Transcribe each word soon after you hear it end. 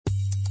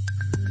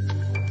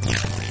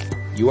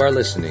You are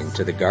listening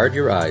to the Guard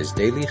Your Eyes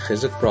Daily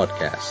Chizuk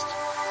broadcast.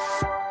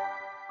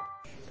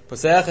 We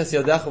say,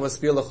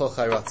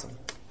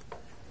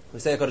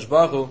 HaKadosh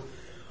Baruch Hu,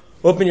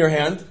 open your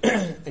hand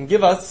and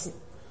give us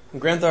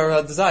and grant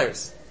our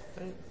desires.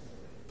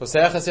 To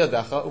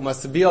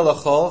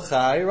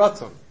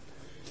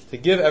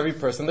give every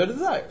person their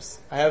desires.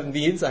 I have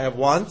needs, I have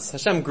wants.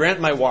 Hashem, grant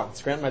my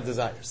wants, grant my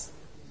desires.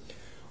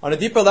 On a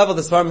deeper level,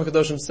 the Svarim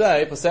HaKadoshim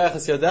say,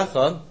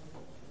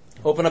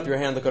 open up your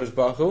hand, HaKadosh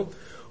Baruch Hu,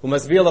 and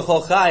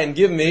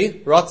give me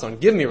ratzon,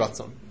 give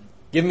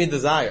me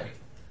desire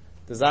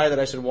that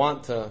I should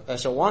want to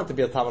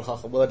be a Talmid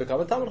Chacham. Will I become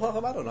a Talmid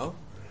Chacham? I don't know.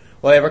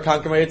 Will I ever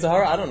conquer my Yetzer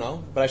Hara? I don't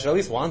know. But I should at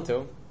least want to.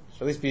 I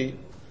should at least be,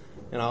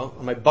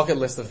 on my bucket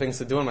list of things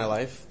to do in my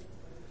life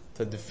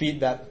to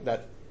defeat that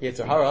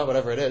Yetzer Hara,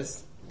 whatever it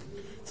is.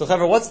 So,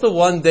 Chaver, what's the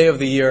one day of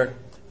the year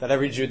that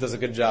every Jew does a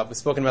good job? We've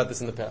spoken about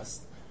this in the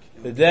past.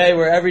 The day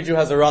where every Jew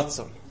has a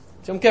ratzon.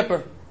 Yom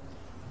Kippur.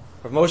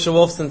 Rabbi Moshe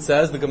Wolfson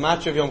says the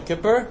gematria of Yom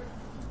Kippur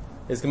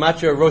is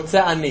gematria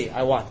rotzeh ani,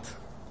 I want.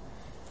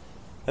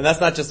 And that's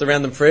not just a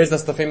random phrase,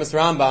 that's the famous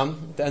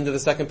Rambam, at the end of the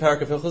second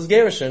parak of Hilchos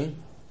Gerushin,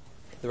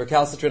 the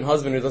recalcitrant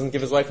husband who doesn't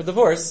give his wife a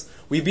divorce.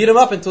 We beat him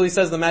up until he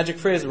says the magic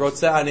phrase,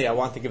 rotzeh ani, I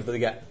want to give the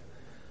get.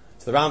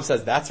 So the Rambam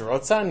says, that's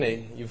rotzeh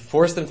ani. You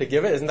forced him to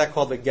give it? Isn't that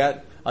called the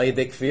get al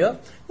yedei kfiyah?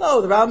 No,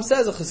 the Rambam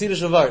says, a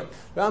chassidish avar.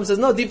 The Rambam says,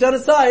 no, deep down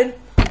inside,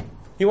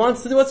 he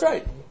wants to do what's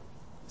right.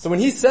 So when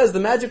he says the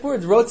magic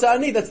words, rotzeh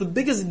ani, that's the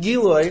biggest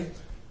giloy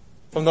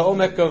from the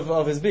omek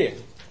of his being,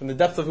 from the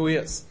depth of who he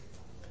is.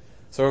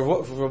 So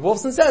Rav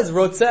Wolfson says,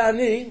 rotzeh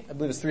ani, I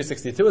believe it's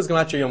 362, is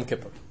gematria Yom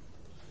Kippur.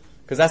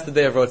 Because that's the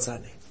day of rotzeh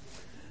ani.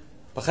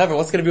 But Chaver,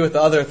 what's going to be with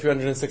the other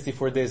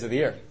 364 days of the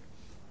year?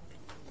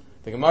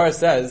 The Gemara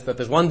says that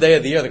there's one day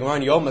of the year, the Gemara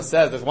in Yoma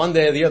says, there's one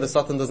day of the year the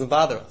Satan doesn't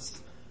bother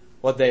us.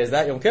 What day is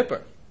that? Yom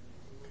Kippur.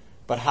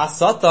 But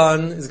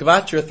Ha-Satan is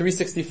gematria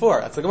 364.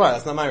 That's the Gemara,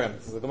 that's not my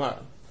remnant, it's the Gemara.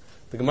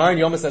 The Gemara in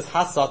Yoma says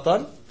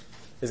Ha-Satan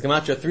is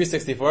gematria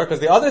 364, because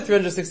the other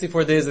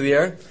 364 days of the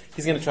year,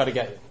 he's going to try to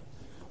get you.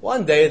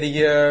 One day of the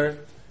year,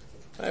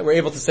 right, we're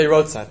able to say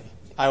rotzeh ani,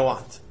 I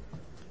want.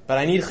 But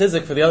I need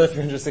chizuk for the other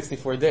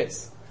 364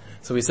 days.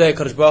 So we say,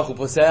 Kadosh Baruch Hu,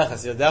 posech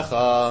es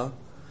yadecha,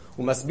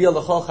 umasbiyah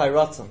l'chol chai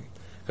ratzon.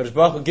 Kadosh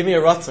Baruch Hu, give me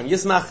a ratzon.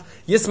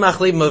 Yismach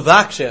li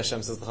mavakshe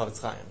Hashem, says the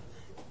Chavetz Chaim.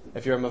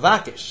 If you're a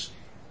mavakish,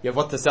 you have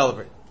what to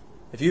celebrate.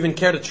 If you even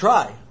care to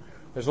try,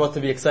 there's what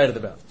to be excited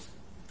about.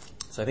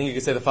 So I think you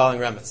could say the following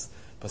remez.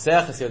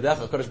 Posech es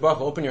yadecha, Kadosh Baruch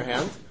Hu, open your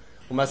hand.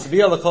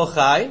 Umasbiyah l'chol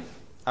chai.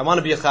 I want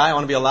to be a chai, I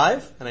want to be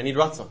alive, and I need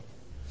ratzon.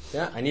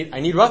 Yeah, I need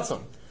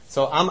ratzon.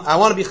 So I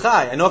want to be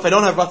chai. I know if I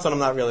don't have ratzon, I'm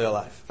not really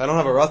alive. If I don't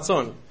have a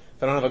ratzon,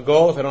 if I don't have a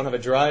goal, if I don't have a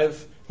drive,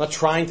 I'm not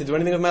trying to do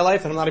anything with my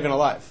life, and I'm not even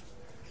alive.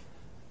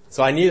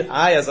 So I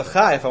as a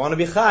chai, if I want to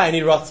be chai, I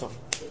need ratzon.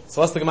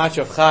 So what's the gematria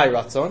of chai,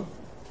 ratzon?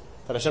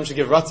 That Hashem should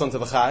give ratzon to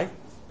the chai.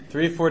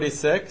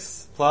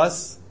 346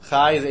 plus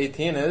chai is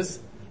 18 is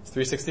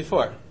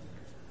 364.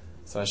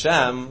 So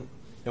Hashem,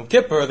 Yom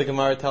Kippur, the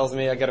Gemara tells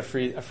me I get a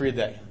free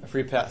day, a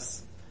free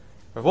pass.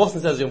 Rav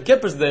Wolfson says Yom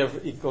Kippur's day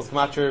equals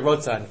gematria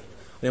rotzeh ani.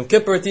 Yom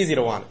Kippur, it's easy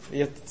to want.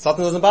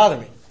 Satan doesn't bother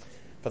me.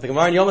 But the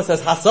Gemara in Yoma says,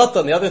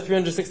 Ha-Satan, the other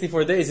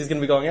 364 days he's going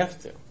to be going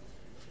after you.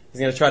 He's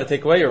going to try to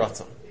take away your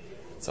ratzon.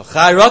 So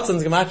Chai Ratzon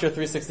is gematria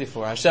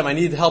 364. Hashem, I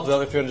need help the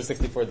other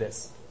 364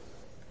 days.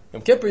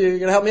 Yom Kippur, you're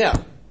going to help me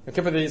out. Yom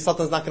Kippur, the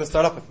Satan's not going to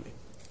start up with me.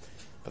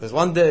 But there's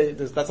one day,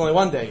 that's only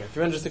one day.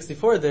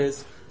 364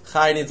 days,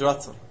 Chai needs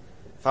ratzon.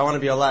 If I want to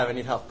be alive, I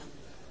need help.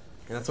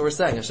 And that's what we're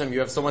saying. Hashem, you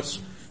have so much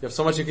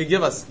you could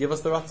give us. Give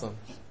us the ratzon.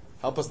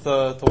 Help us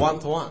to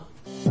want.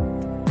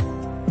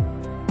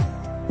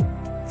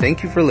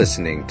 Thank you for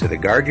listening to the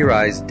Guard Your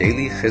Eyes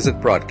Daily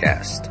Chizuk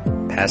broadcast.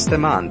 Pass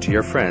them on to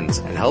your friends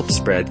and help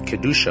spread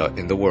Kedusha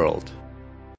in the world.